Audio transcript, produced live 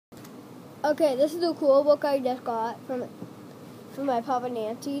Okay, this is a cool book I just got from my Papa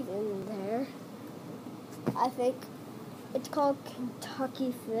Nancy's in there. I think it's called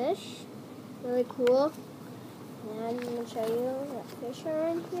Kentucky Fish. Really cool. And I'm going to show you what fish are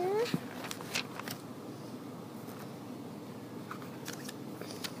in here.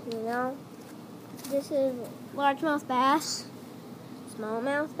 You know, this is largemouth bass,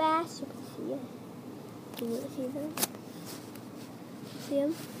 smallmouth bass. You can see it. Can you see them? See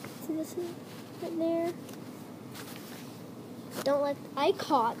them? See this one right there? I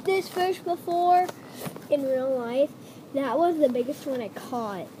caught this fish before in real life. That was the biggest one I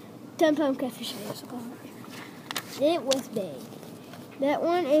caught. 10-pound catfish I used to call it. It was big. That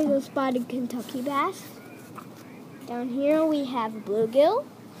one is a spotted Kentucky bass. Down here we have bluegill.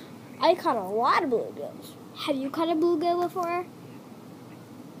 I caught a lot of bluegills. Have you caught a bluegill before?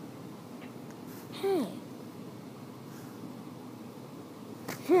 Hey.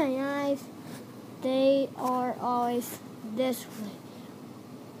 Hey guys. They are always this way.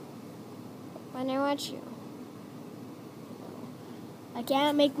 When I watch you. I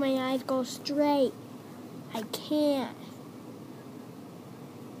can't make my eyes go straight. I can't.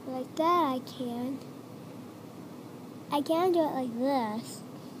 Like that I can. I can't do it like this.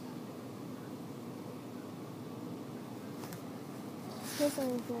 This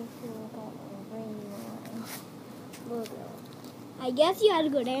one's going to look at a green one. I guess you had a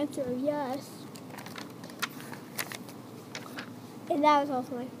good answer, yes. And that was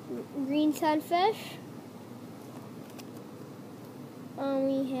also my green sunfish.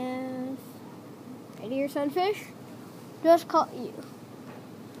 We have right here sunfish. Just caught you.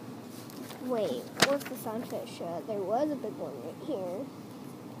 Wait, what's the sunfish? There was a big one right here.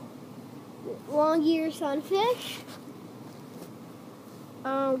 Long ear sunfish.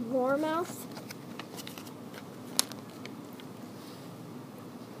 Warmouth.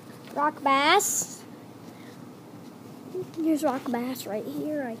 Rock bass. Here's rock bass right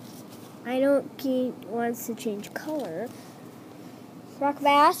here. I don't keep wants to change color. Rock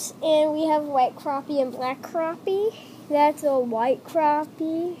bass, and we have white crappie and black crappie. That's a white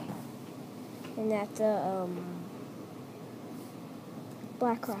crappie, and that's a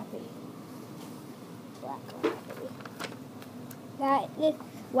black crappie. Black crappie. That is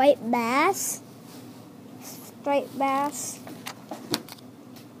white bass, striped bass,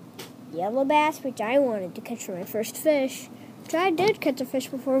 yellow bass, which I wanted to catch for my first fish. Which I did catch a fish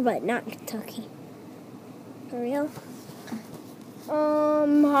before, but not in Kentucky. For real.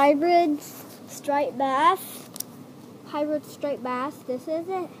 Hybrid striped bass. Hybrid striped bass. This is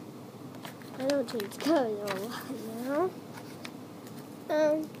it. I don't change colors a lot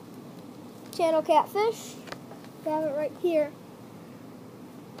now. Channel catfish. We have it right here.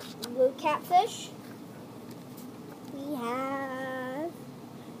 Blue catfish. We have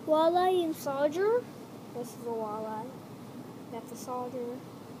walleye and soldier. This is a walleye. That's a soldier.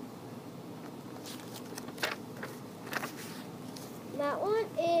 That one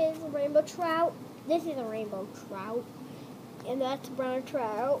is a rainbow trout. This is a rainbow trout. And that's a brown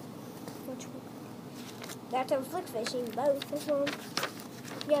trout. That's a flick fishing both. This one.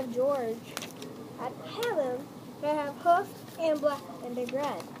 We have George. I don't have him, but I have Hoof and Black and Big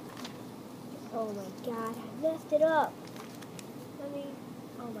Red. Oh my god, I messed it up.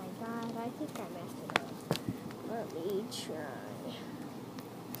 Oh my god, I think I messed it up. Let me try.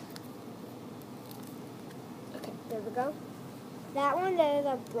 Okay, there we go. That one, that is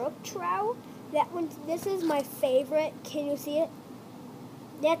a brook trout. That one, this is my favorite. Can you see it?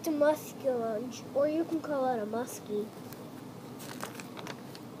 That's a musculunge, or you can call it a muskie.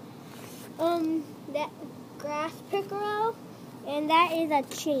 That grass pickerel, and that is a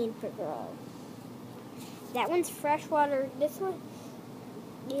chain pickerel. That one's freshwater. This one,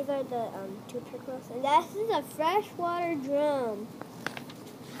 these are the two pickerels, and this is a freshwater drum.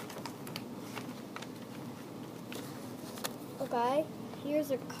 Okay,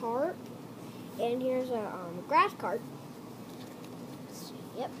 here's a carp, and here's a grass carp.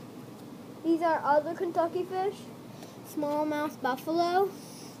 Yep. These are other Kentucky fish. Smallmouth buffalo.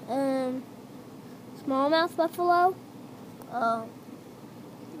 Smallmouth buffalo.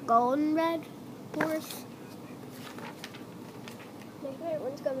 Golden red horse. My favorite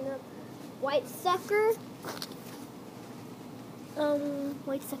one's coming up. White sucker.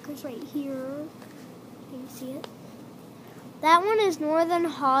 White sucker's right here. Can you see it? That one is northern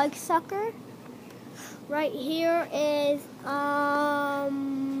hog sucker. Right here is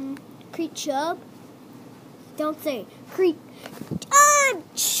creek chub. Don't say creek. I'm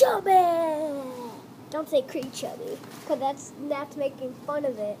chubby. Don't say creek chubby, because that's making fun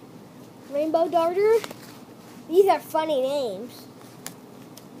of it. Rainbow darter. These are funny names.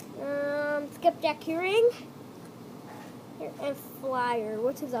 Skipjack Herring, and Flyer,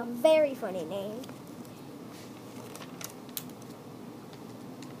 which is a very funny name.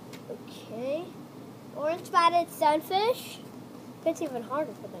 Okay. Orange-spotted sunfish. It's even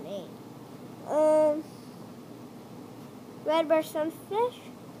harder for the name. Red-breast sunfish.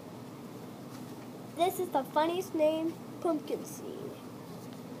 This is the funniest name, pumpkin seed.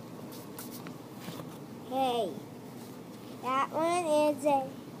 Hey, that one is a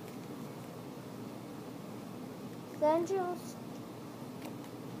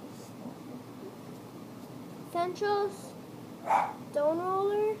Central stone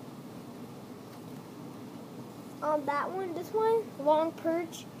roller. On that one, this one, long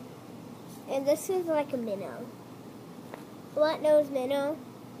perch, and this is like a minnow. Flat-nosed minnow.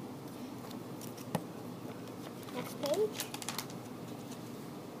 Next page.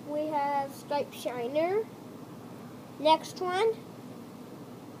 We have striped shiner. Next one,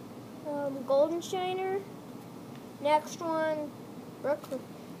 golden shiner. Next one, brook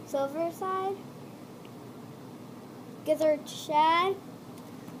silver side. Gizzard shad.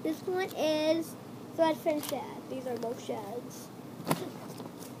 This one is threadfin shad. These are both shads.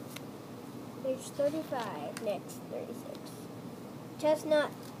 Page 35, next 36. Chestnut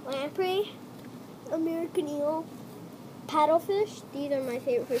lamprey, American eel, paddlefish. These are my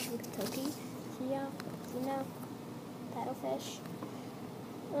favorite fish from Kentucky. See now, paddlefish.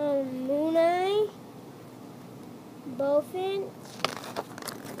 Moon eye, bowfin,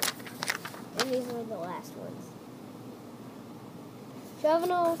 and these are the last ones.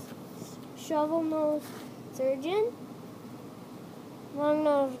 Shovel-nosed sturgeon,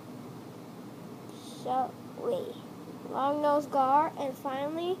 long-nosed gar, and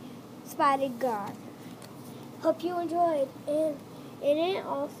finally spotted gar. Hope you enjoyed. And it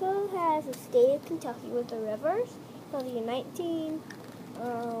also has a state of Kentucky with the rivers. Tells you 19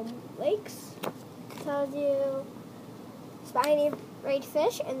 lakes. Tells you spiny rayed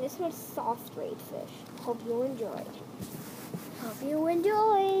fish, and this one's soft rayed fish. Hope you enjoyed. Hope you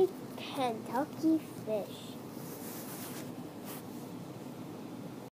enjoyed Kentucky fish.